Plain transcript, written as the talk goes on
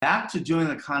Back to doing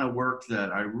the kind of work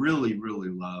that I really, really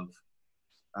love,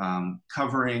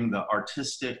 covering the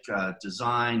artistic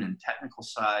design and technical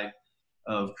side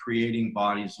of creating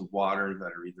bodies of water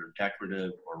that are either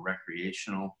decorative or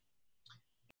recreational.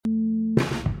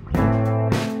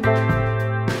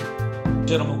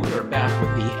 Gentlemen, we are back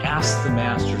with the Ask the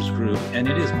Masters group, and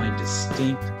it is my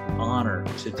distinct honor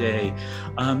today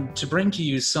to bring to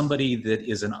you somebody that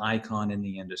is an icon in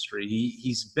the industry.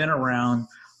 He's been around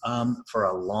for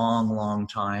a long, long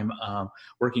time,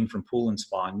 working from Pool and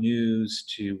Spa News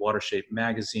to Watershape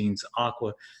Magazine's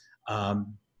Aqua,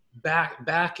 back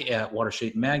at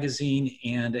Watershape Magazine,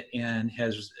 and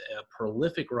has a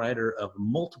prolific writer of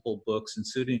multiple books,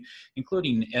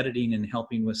 including editing and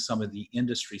helping with some of the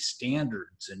industry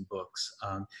standards in books.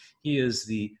 He is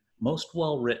the most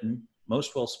well-written,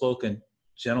 most well-spoken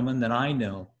gentleman that I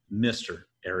know, Mr.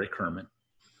 Eric Herman.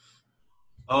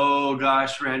 Oh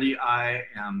gosh, Randy, I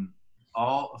am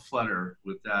all aflutter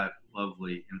with that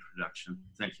lovely introduction.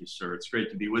 Thank you, sir. It's great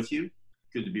to be with you.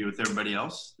 Good to be with everybody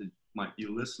else that might be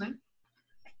listening.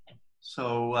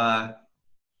 So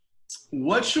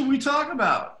what should we talk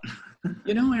about?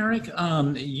 You know, Eric,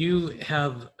 you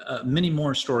have many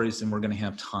more stories than we're going to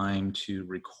have time to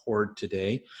record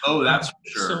today. Oh, that's for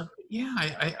sure. So, yeah,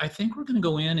 I think we're going to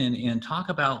go in and talk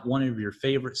about one of your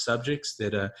favorite subjects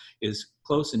that is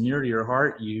close and near to your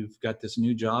heart. You've got this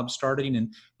new job starting,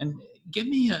 and give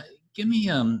me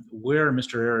where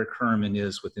Mr. Eric Herman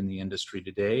is within the industry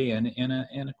today, and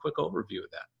a quick overview of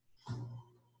that.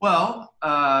 Well,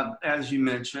 as you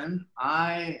mentioned,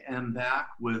 I am back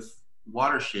with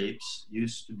Watershapes.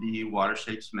 Used to be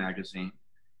Watershapes Magazine,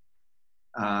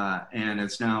 and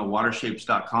it's now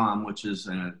watershapes.com, which is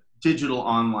a digital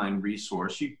online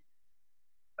resource.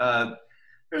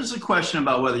 There's a question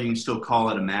about whether you can still call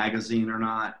it a magazine or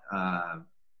not,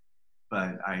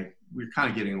 but we're kind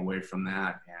of getting away from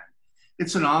that. And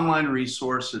it's an online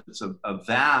resource. It's a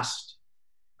vast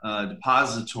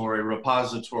repository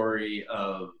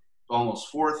of almost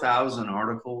 4,000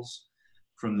 articles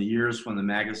from the years when the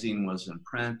magazine was in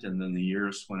print and then the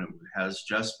years when it has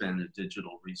just been a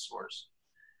digital resource.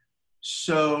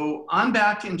 So I'm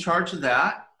back in charge of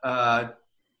that,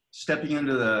 stepping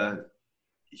into the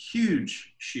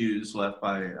huge shoes left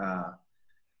by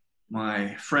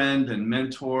my friend and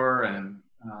mentor and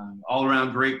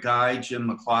all-around great guy, Jim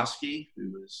McCloskey,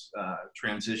 who is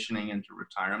transitioning into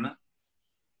retirement.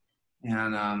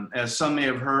 And as some may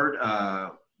have heard,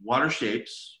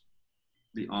 Watershapes,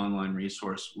 the online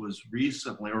resource, was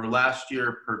recently or last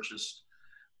year purchased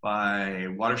by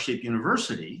Watershape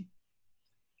University,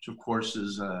 which of course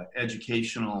is an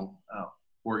educational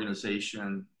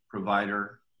organization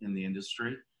provider in the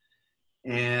industry.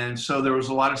 And so there was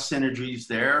a lot of synergies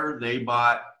there. They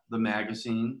bought the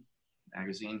magazine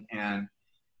and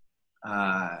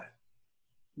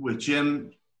with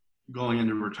Jim going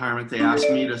into retirement, they asked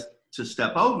me to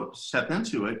step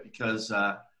into it because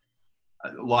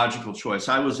logical choice.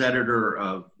 I was editor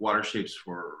of Watershapes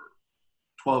for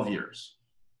 12 years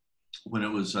when it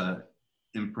was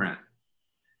in print.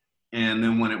 And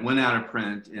then when it went out of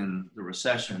print in the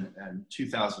recession in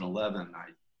 2011,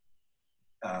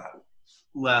 I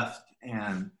left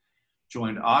and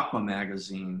joined Aqua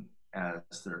Magazine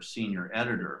as their senior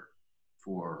editor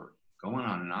for going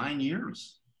on 9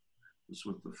 years. It was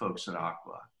with the folks at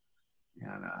Aqua.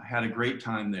 And I had a great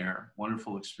time there,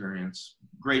 wonderful experience,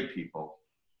 great people.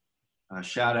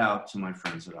 Shout out to my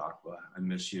friends at Aqua. I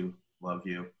miss you, love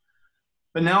you.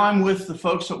 But now I'm with the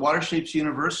folks at Watershapes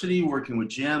University, working with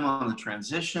Jim on the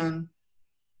transition,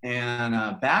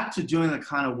 and back to doing the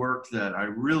kind of work that I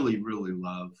really, really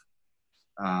love,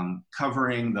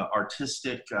 covering the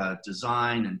artistic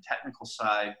design and technical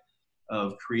side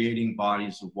of creating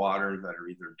bodies of water that are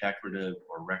either decorative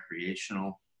or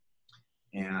recreational.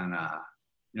 And,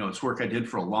 you know, it's work I did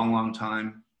for a long, long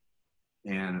time.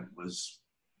 And it was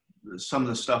some of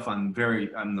the stuff I'm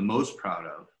the most proud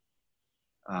of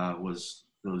was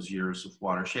those years with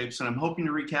Watershapes. And I'm hoping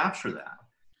to recapture that.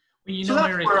 Well, you so know,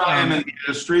 that's Eric, where I am in the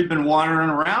industry, been wandering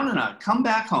around, and I come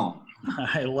back home.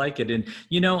 I like it. And,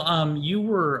 you know, you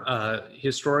were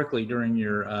historically during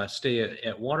your stay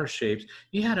at Watershapes,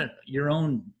 you had your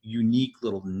own unique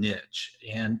little niche.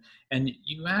 And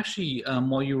you actually,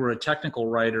 while you were a technical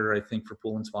writer, I think for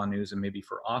Pool and Spa News and maybe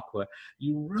for Aqua,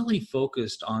 you really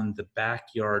focused on the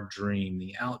backyard dream,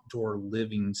 the outdoor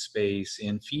living space,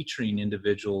 and featuring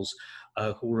individuals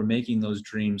who were making those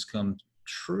dreams come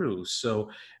true. So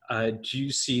do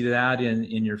you see that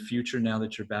in your future now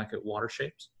that you're back at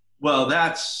Watershapes? Well,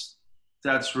 that's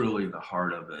really the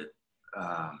heart of it.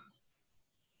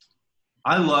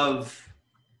 I love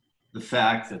the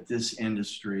fact that this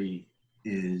industry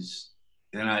is,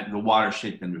 the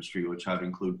waterscape industry, which I'd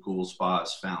include pools,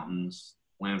 spas, fountains,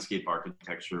 landscape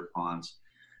architecture, ponds,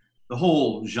 the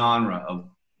whole genre of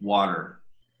water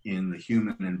in the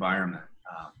human environment.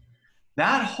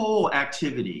 That whole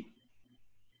activity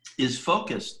is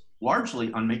focused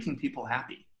largely on making people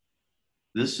happy.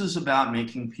 This is about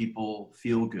making people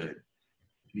feel good,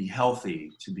 to be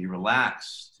healthy, to be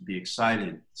relaxed, to be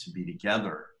excited, to be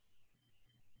together,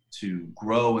 to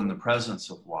grow in the presence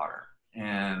of water.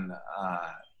 And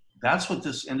that's what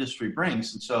this industry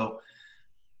brings. And so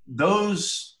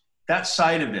that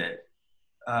side of it,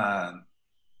 I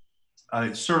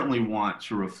certainly want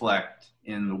to reflect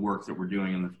in the work that we're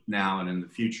doing now and in the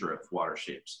future of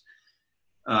Watershapes.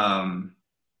 And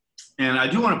I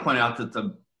do want to point out that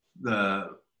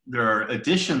there are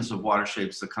editions of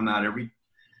Watershapes that come out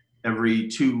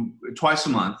twice a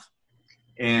month,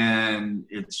 and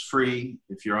it's free.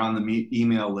 If you're on the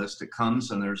email list, it comes,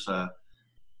 and there's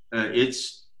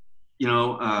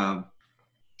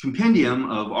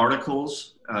compendium of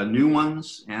articles, new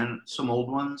ones and some old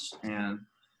ones, and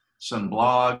some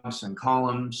blogs and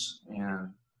columns and a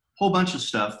whole bunch of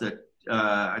stuff that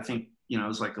I think,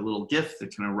 is like a little gift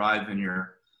that can arrive in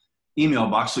your email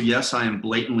box. So yes, I am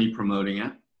blatantly promoting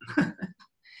it,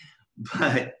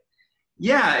 but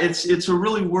yeah, it's a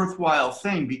really worthwhile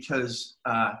thing because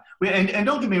and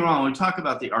don't get me wrong, when we talk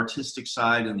about the artistic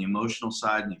side and the emotional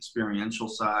side and the experiential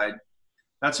side,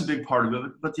 that's a big part of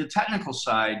it. But the technical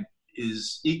side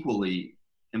is equally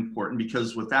important,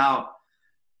 because without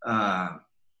the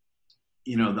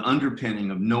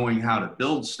underpinning of knowing how to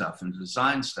build stuff and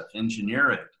design stuff,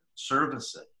 engineer it,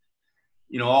 service it,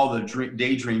 all the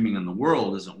daydreaming in the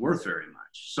world isn't worth very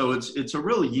much. So it's a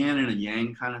real yin and a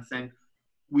yang kind of thing.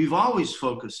 We've always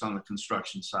focused on the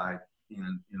construction side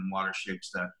in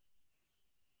Watershapes, that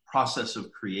process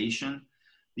of creation,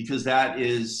 because that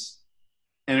is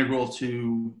integral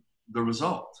to the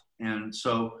result. And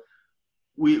so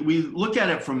we look at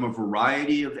it from a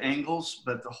variety of angles,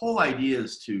 but the whole idea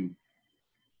is to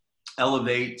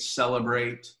elevate,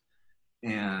 celebrate,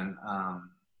 and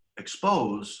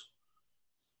expose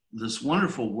this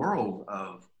wonderful world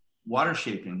of water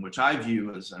shaping, which I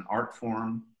view as an art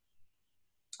form,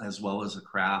 as well as a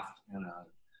craft and a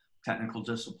technical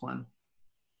discipline.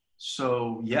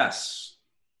 So yes,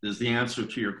 is the answer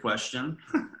to your question.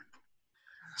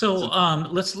 So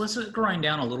let's grind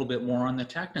down a little bit more on the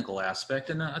technical aspect,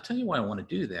 and I'll tell you why I want to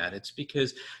do that. It's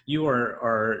because you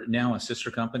are now a sister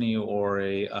company, or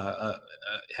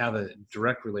have a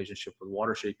direct relationship with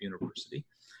Watershape University,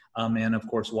 and of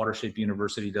course, Watershape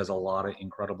University does a lot of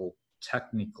incredible,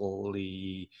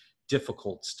 technically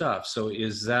difficult stuff. So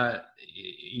is that,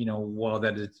 while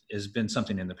that has been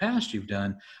something in the past you've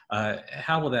done,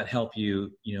 how will that help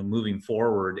you, moving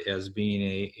forward as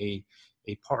being a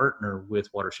partner with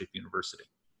Watershape University?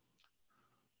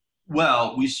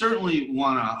 Well, we certainly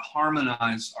want to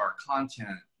harmonize our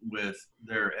content with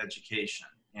their education,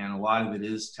 and a lot of it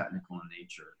is technical in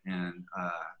nature. And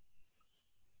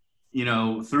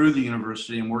through the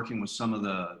university and working with some of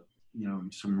the,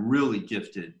 some really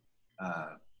gifted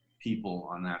people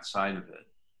on that side of it,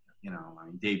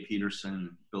 Dave Peterson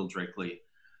and Bill Drakely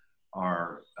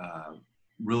are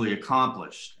really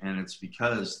accomplished, and it's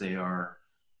because they are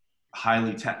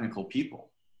highly technical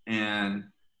people. And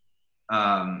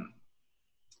I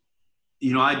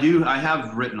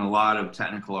have written a lot of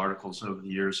technical articles over the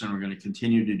years, and we're going to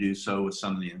continue to do so with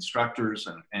some of the instructors,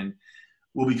 and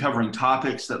we'll be covering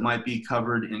topics that might be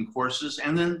covered in courses,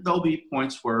 and then there'll be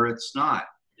points where it's not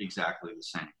exactly the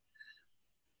same.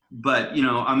 But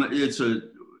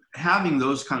having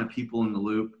those kind of people in the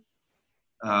loop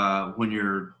when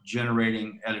you're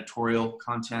generating editorial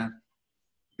content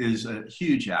is a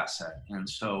huge asset. And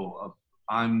so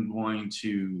I'm going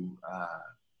to,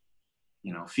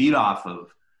 feed off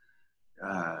of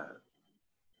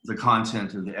the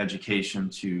content of the education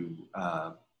to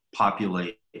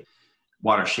populate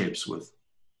Watershapes with,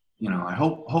 I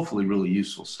hopefully really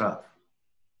useful stuff.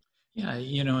 Yeah,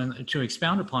 and to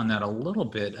expound upon that a little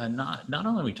bit, not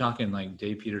only are we talking like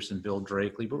Dave Peterson, Bill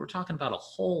Drakely, but we're talking about a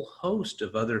whole host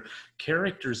of other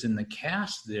characters in the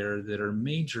cast there that are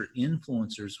major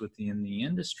influencers within the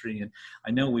industry. And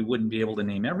I know we wouldn't be able to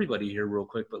name everybody here real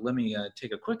quick, but let me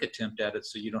take a quick attempt at it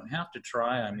so you don't have to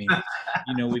try. I mean,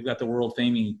 we've got the world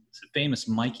famous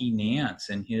Mikey Nance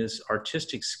and his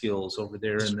artistic skills over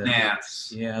there in the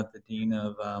Nance. Yeah, the dean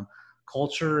of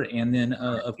culture, and then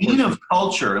of Dean course, of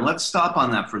Culture. And let's stop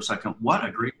on that for a second. What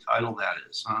a great title that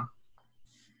is, huh?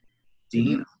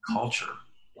 Dean of Culture.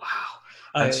 Wow.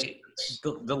 That's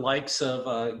the likes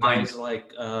of guys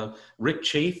like Rick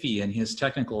Chafee and his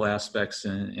technical aspects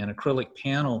and acrylic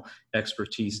panel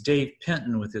expertise, Dave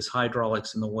Penton with his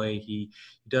hydraulics and the way he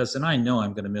does. And I know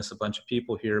I'm going to miss a bunch of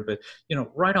people here, but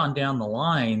right on down the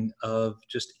line of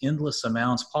just endless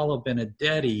amounts. Paolo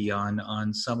Benedetti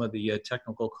on some of the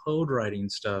technical code writing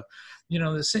stuff.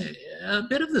 A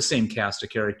bit of the same cast of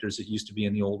characters that used to be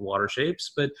in the old Water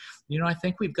Shapes, but I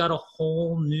think we've got a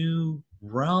whole new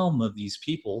realm of these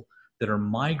people that are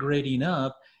migrating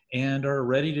up and are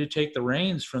ready to take the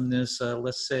reins from this,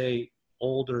 let's say,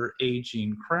 older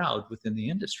aging crowd within the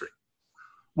industry.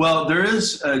 Well, there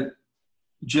is a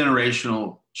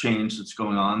generational change that's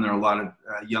going on. There are a lot of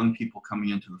young people coming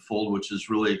into the fold, which is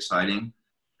really exciting.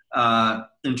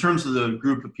 In terms of the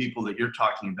group of people that you're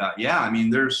talking about, yeah, I mean,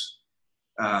 there's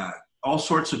all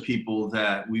sorts of people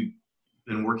that we've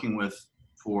been working with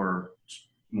for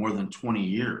more than 20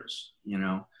 years.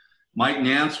 Mike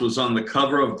Nance was on the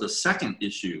cover of the second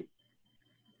issue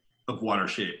of Water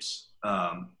Shapes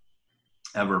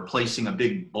ever, placing a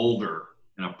big boulder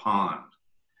in a pond.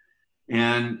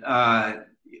 And,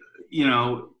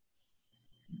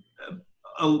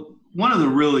 one of the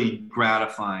really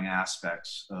gratifying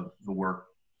aspects of the work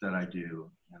that I do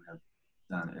and have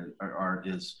done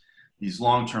is these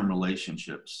long-term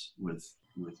relationships with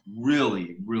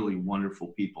really, really wonderful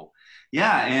people.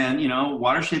 Yeah, and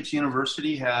Water Shapes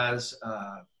University has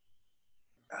kind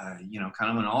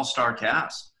of an all-star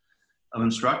cast of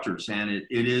instructors, and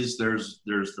there's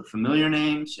the familiar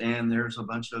names, and there's a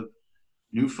bunch of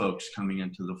new folks coming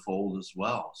into the fold as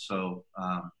well. So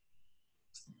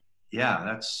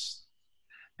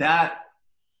that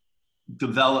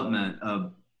development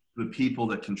of the people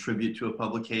that contribute to a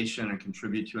publication and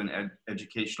contribute to an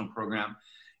educational program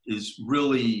is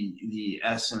really the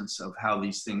essence of how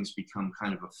these things become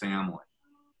kind of a family.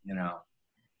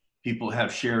 People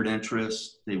have shared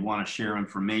interests. They want to share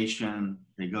information.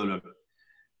 They go to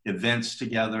events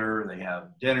together. They have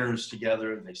dinners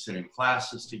together. They sit in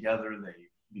classes together. They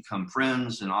become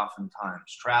friends and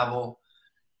oftentimes travel.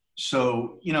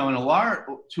 So,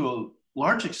 to a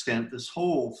large extent, this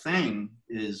whole thing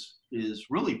is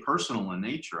really personal in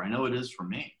nature. I know it is for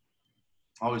me.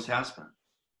 Always has been.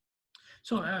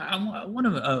 So I want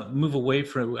to move away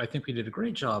from, I think we did a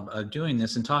great job doing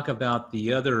this, and talk about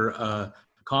the other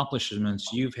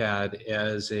accomplishments you've had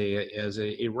as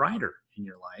a writer in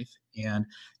your life. And,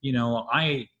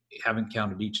 I haven't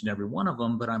counted each and every one of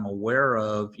them, but I'm aware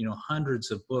of, hundreds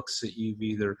of books that you've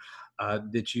either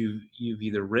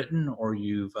written or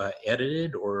you've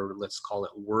edited, or let's call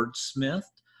it wordsmithed.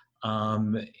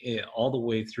 All the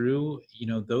way through,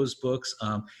 those books.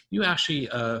 You actually,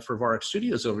 for Varick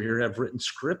Studios over here, have written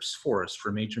scripts for us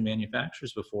for major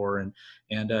manufacturers before, and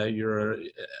you're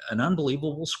an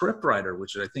unbelievable script writer,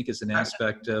 which I think is an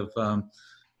aspect of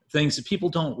things that people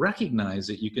don't recognize,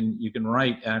 that you can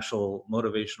write actual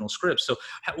motivational scripts. So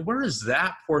where is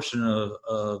that portion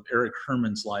of Eric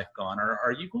Herman's life gone?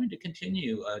 Are you going to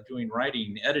continue doing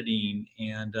writing, editing,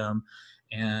 and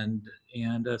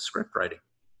script writing?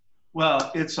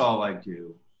 Well, it's all I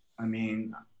do. I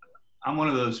mean, I'm one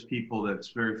of those people that's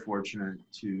very fortunate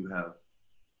to have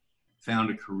found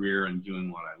a career in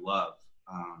doing what I love.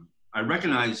 I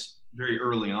recognized very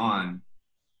early on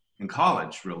in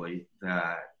college, really,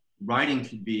 that writing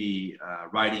could be,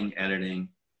 editing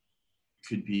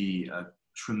could be a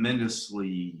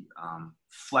tremendously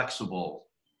flexible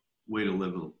way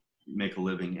to make a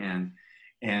living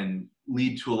and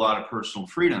lead to a lot of personal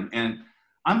freedom. And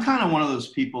I'm kind of one of those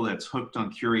people that's hooked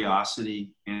on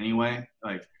curiosity anyway.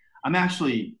 Like, I'm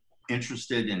actually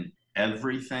interested in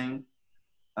everything.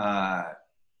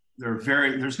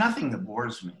 There's nothing that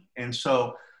bores me. And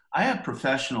so I have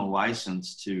professional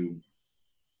license to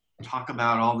talk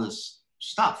about all this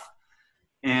stuff.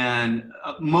 And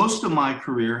most of my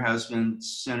career has been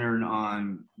centered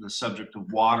on the subject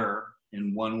of water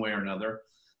in one way or another.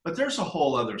 But there's a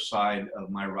whole other side of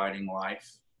my writing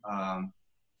life.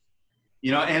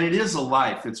 And it is a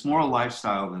life. It's more a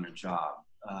lifestyle than a job.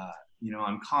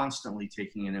 I'm constantly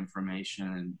taking in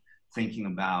information and thinking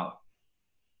about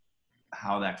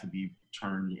how that could be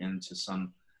turned into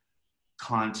some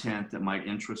content that might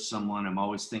interest someone. I'm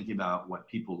always thinking about what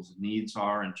people's needs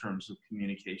are in terms of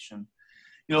communication.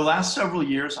 Last several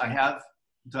years, I have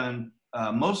done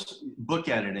most book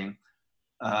editing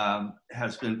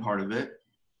has been part of it.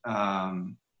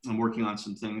 I'm working on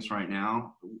some things right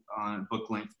now on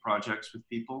book length projects with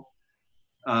people.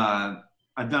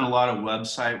 I've done a lot of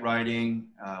website writing,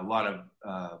 I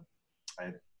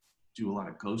do a lot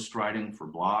of ghost writing for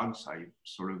blogs. I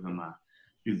sort of am a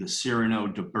do the Cyrano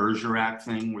de Bergerac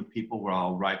thing with people, where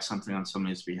I'll write something on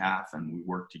somebody's behalf and we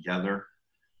work together.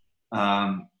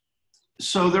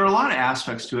 So there are a lot of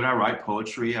aspects to it. I write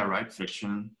poetry, I write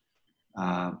fiction.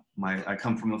 I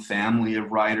come from a family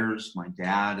of writers. My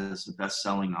dad is a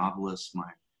best-selling novelist.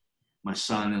 My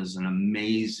son is an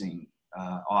amazing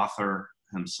author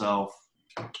himself.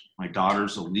 My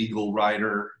daughter's a legal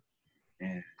writer.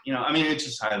 And, you know, I mean, I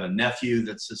have a nephew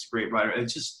that's this great writer.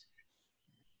 It's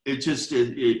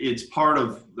part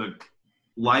of the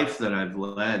life that I've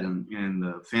led and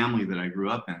the family that I grew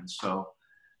up in. So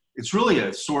it's really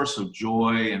a source of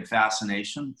joy and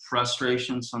fascination,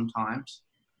 frustration sometimes.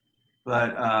 But,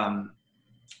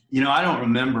 you know, I don't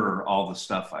remember all the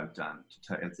stuff I've done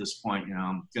at this point. You know,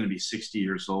 I'm going to be 60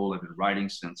 years old. I've been writing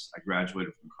since I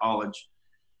graduated from college.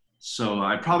 So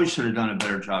I probably should have done a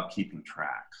better job keeping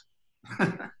track.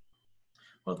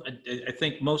 Well, I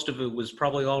think most of it was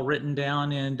probably all written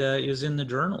down and is in the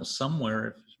journals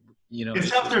somewhere. You know,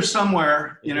 it's up there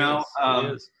somewhere. You know,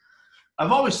 it is.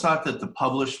 I've always thought that the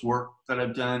published work that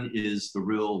I've done is the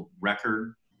real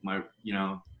record. You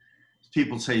know,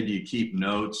 people say, do you keep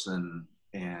notes and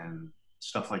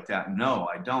stuff like that? No,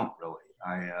 I don't really.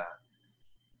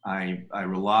 I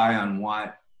rely on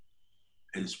what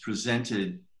is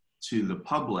presented to the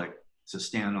public to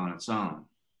stand on its own.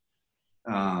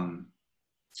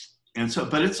 And so,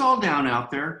 but it's all down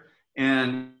out there.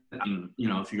 And, you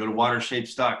know, if you go to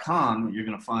watershapes.com, you're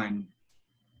going to find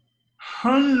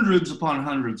hundreds upon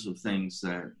hundreds of things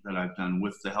that I've done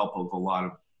with the help of a lot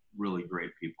of really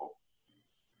great people.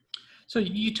 So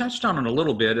you touched on it a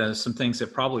little bit as some things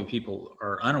that probably people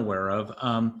are unaware of.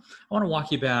 I want to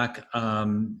walk you back.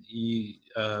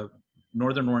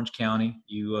 Northern Orange County,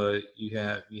 you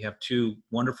have two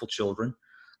wonderful children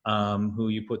who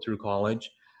you put through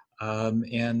college.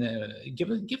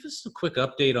 Give us a quick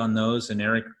update on those and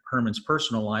Eric Herman's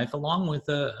personal life, along with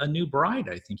a new bride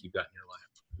I think you've got in your life.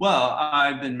 Well,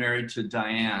 I've been married to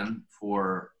Diane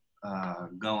for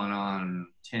going on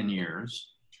 10 years.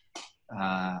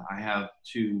 I have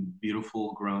two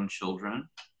beautiful grown children,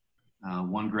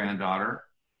 one granddaughter,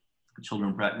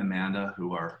 children Brett and Amanda,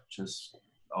 who are just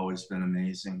always been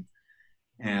amazing.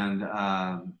 And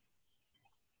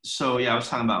so, yeah, I was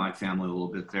talking about my family a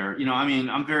little bit there. You know, I mean,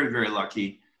 I'm very, very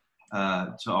lucky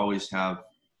to always have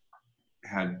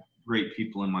had great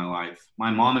people in my life.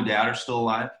 My mom and dad are still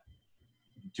alive,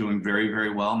 doing very,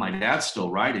 very well. My dad's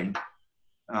still writing.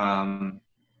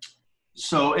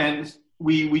 So, and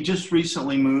we just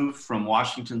recently moved from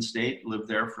Washington State, lived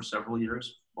there for several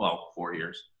years, well, 4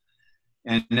 years.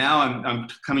 And now I'm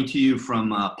coming to you from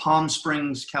Palm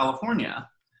Springs, California.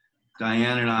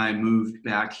 Diane and I moved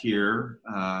back here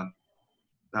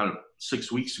about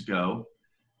 6 weeks ago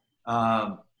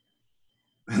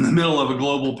in the middle of a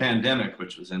global pandemic,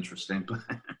 which was interesting.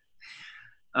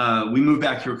 But we moved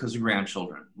back here because of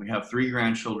grandchildren. We have 3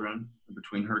 grandchildren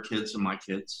between her kids and my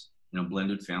kids, you know,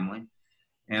 blended family.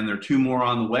 And there are 2 more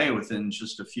on the way within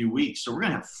just a few weeks. So we're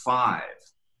going to have 5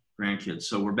 grandkids.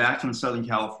 So we're back in Southern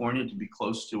California to be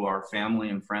close to our family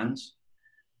and friends.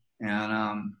 And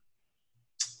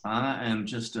I am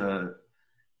just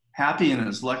happy and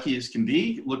as lucky as can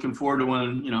be. Looking forward to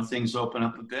when, you know, things open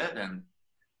up a bit and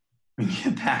we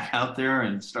get back out there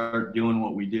and start doing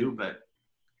what we do. But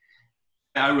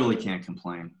I really can't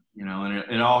complain, you know, and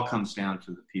it all comes down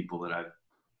to the people that I've,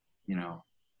 you know,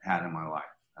 had in my life.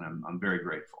 And I'm very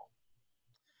grateful.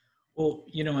 Well,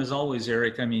 you know, as always,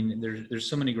 Eric, I mean, there's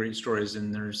so many great stories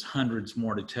and there's hundreds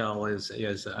more to tell as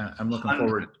I'm looking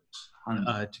forward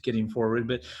to getting forward.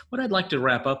 But what I'd like to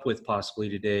wrap up with possibly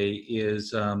today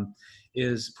is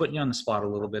putting you on the spot a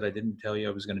little bit. I didn't tell you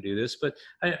I was going to do this, but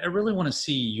I really want to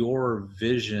see your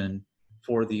vision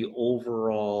for the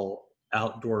overall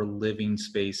outdoor living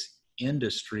space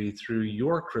industry through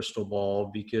your crystal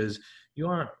ball, because you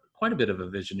are quite a bit of a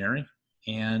visionary.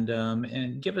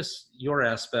 And give us your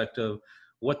aspect of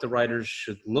what the writers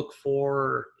should look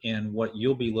for and what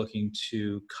you'll be looking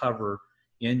to cover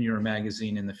in your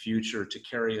magazine in the future to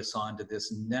carry us on to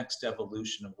this next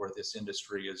evolution of where this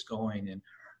industry is going in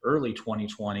early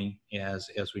 2020 as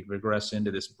we regress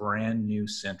into this brand new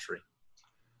century.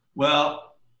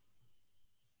 Well,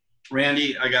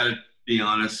 Randy, I got to be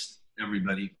honest,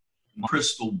 everybody, my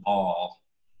crystal ball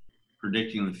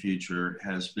predicting the future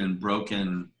has been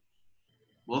broken.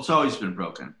 Well, it's always been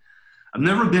broken. I've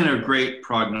never been a great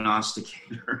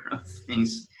prognosticator of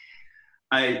things.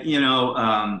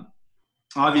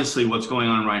 Obviously what's going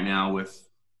on right now with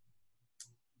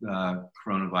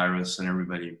coronavirus and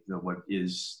everybody, what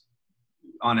is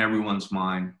on everyone's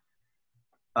mind.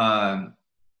 A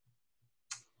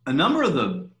number of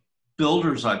the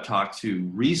builders I've talked to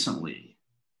recently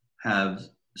have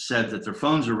said that their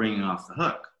phones are ringing off the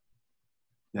hook,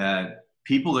 that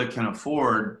people that can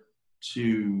afford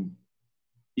to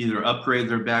either upgrade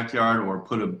their backyard or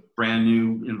put a brand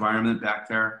new environment back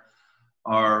there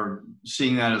are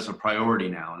seeing that as a priority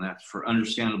now. And that's for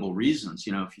understandable reasons.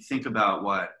 You know, if you think about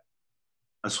what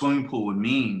a swimming pool would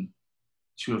mean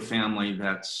to a family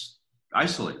that's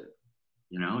isolated,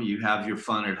 you know, you have your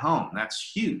fun at home.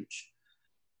 That's huge.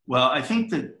 Well, I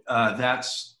think that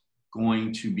that's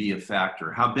going to be a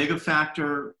factor. How big a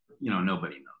factor, you know,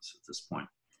 nobody knows at this point.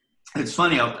 It's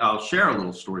funny, I'll share a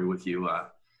little story with you.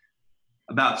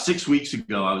 About 6 weeks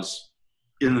ago, I was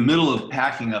in the middle of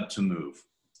packing up to move.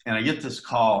 And I get this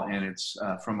call, and it's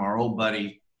from our old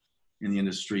buddy in the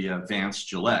industry, Vance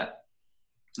Gillette.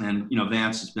 And, you know,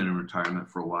 Vance has been in retirement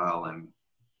for a while and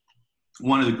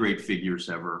one of the great figures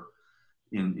ever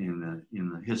in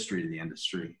the history of the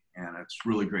industry. And it's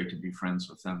really great to be friends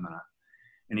with him.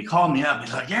 And he called me up.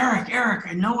 He's like, Eric,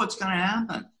 I know what's going to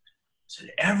happen. I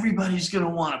said, everybody's going to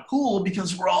want a pool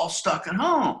because we're all stuck at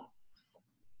home.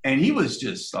 And he was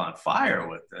just on fire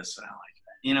with this. And I'm like,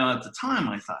 you know, at the time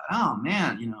I thought, oh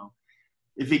man, you know,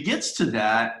 if it gets to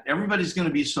that, everybody's going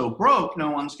to be so broke,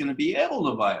 no one's going to be able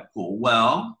to buy a pool.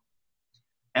 Well,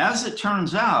 as it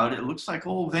turns out, it looks like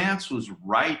old Vance was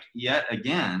right yet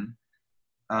again.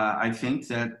 I think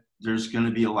that there's going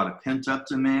to be a lot of pent-up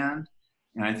demand,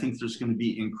 and I think there's going to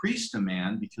be increased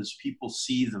demand because people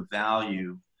see the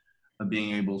value of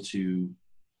being able to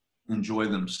enjoy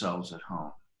themselves at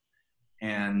home.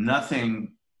 And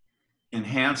nothing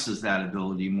enhances that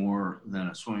ability more than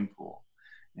a swimming pool.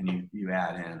 And you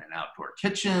add in an outdoor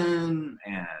kitchen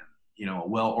and, you know, a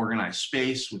well-organized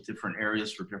space with different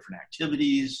areas for different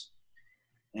activities.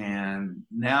 And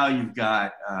now you've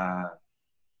got,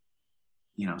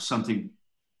 you know, something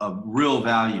of real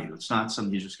value. It's not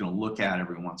something you're just going to look at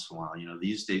every once in a while. You know,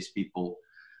 these days people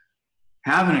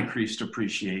have an increased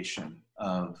appreciation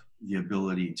of the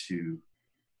ability to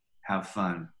have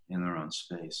fun in their own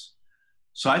space.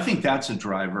 So I think that's a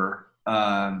driver.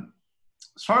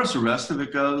 As far as the rest of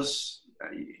it goes,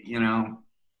 you know,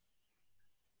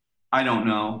 I don't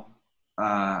know.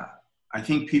 I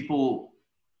think people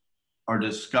are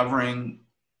discovering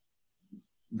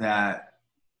that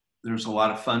there's a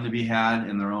lot of fun to be had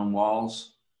in their own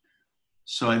walls.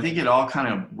 So I think it all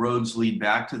kind of roads lead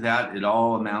back to that. It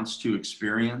all amounts to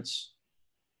experience,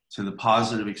 to the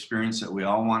positive experience that we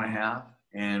all want to have.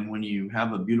 And when you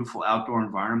have a beautiful outdoor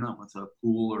environment with a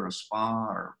pool or a spa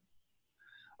or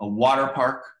a water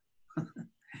park,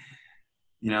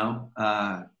 you know,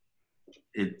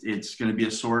 it's going to be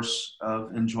a source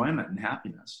of enjoyment and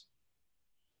happiness.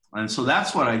 And so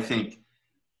that's what I think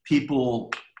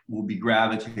people will be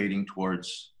gravitating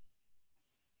towards,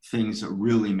 things that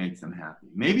really make them happy.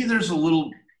 Maybe there's a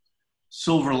little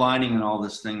silver lining in all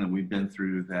this thing that we've been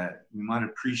through, that we might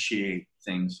appreciate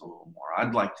things a little more.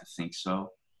 I'd like to think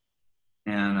so.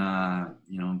 And,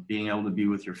 you know, being able to be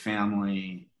with your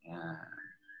family and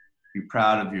be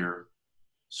proud of your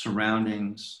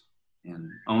surroundings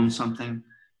and own something.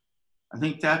 I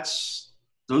think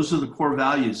those are the core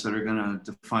values that are going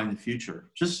to define the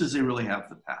future, just as they really have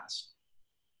the past.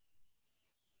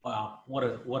 Wow, what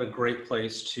a great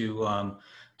place to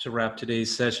wrap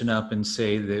today's session up and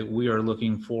say that we are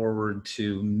looking forward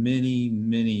to many,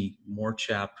 many more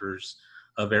chapters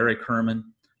of Eric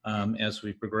Herman as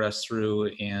we progress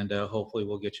through, and hopefully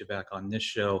we'll get you back on this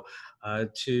show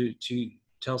to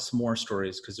tell some more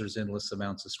stories, because there's endless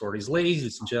amounts of stories.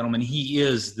 Ladies and gentlemen, he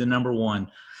is the #1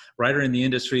 writer in the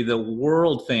industry, the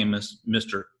world famous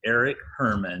Mr. Eric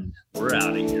Herman. We're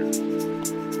out of here.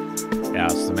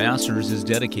 Ask the Masters is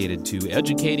dedicated to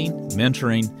educating,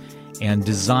 mentoring, and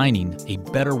designing a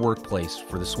better workplace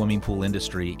for the swimming pool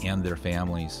industry and their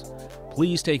families.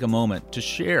 Please take a moment to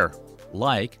share,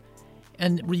 like,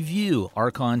 and review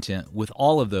our content with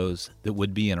all of those that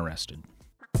would be interested.